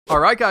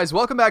Alright guys,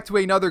 welcome back to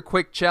another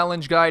quick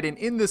challenge guide, and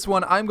in this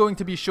one I'm going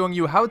to be showing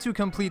you how to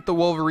complete the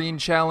Wolverine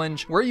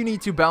challenge, where you need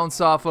to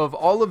bounce off of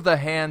all of the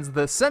hands,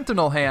 the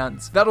Sentinel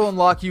Hands. That'll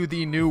unlock you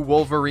the new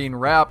Wolverine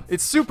wrap.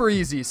 It's super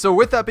easy, so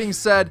with that being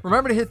said,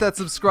 remember to hit that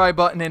subscribe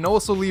button and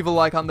also leave a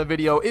like on the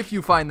video if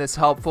you find this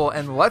helpful,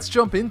 and let's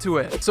jump into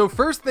it. So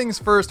first things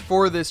first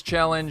for this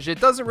challenge,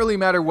 it doesn't really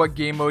matter what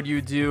game mode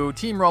you do,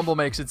 Team Rumble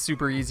makes it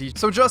super easy,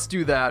 so just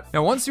do that.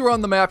 Now once you're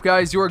on the map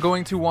guys, you are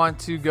going to want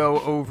to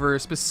go over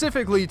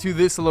specifically to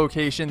this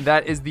location,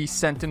 that is the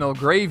Sentinel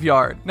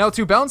Graveyard. Now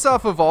to bounce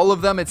off of all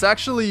of them, it's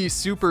actually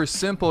super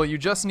simple. You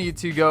just need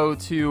to go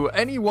to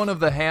any one of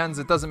the hands,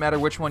 it doesn't matter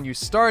which one you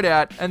start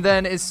at, and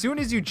then as soon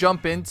as you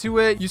jump into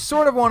it, you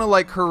sort of want to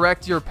like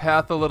correct your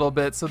path a little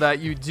bit so that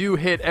you do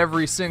hit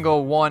every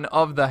single one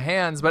of the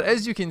hands. But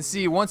as you can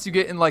see, once you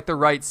get in like the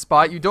right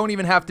spot, you don't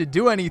even have to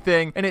do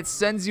anything and it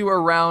sends you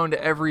around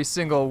every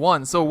single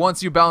one. So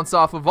once you bounce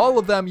off of all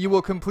of them, you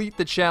will complete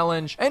the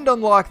challenge and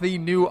unlock the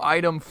new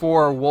item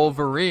for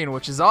Wolverine,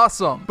 which is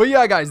awesome. But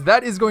yeah guys,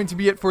 that is going to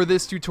be it for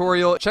this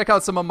tutorial. Check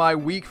out some of my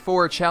week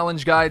 4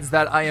 challenge guides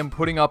that I am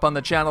putting up on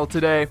the channel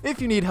today if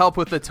you need help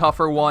with the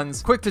tougher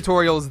ones. Quick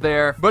tutorials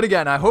there. But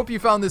again, I hope you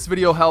found this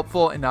video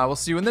helpful, and I will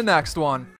see you in the next one.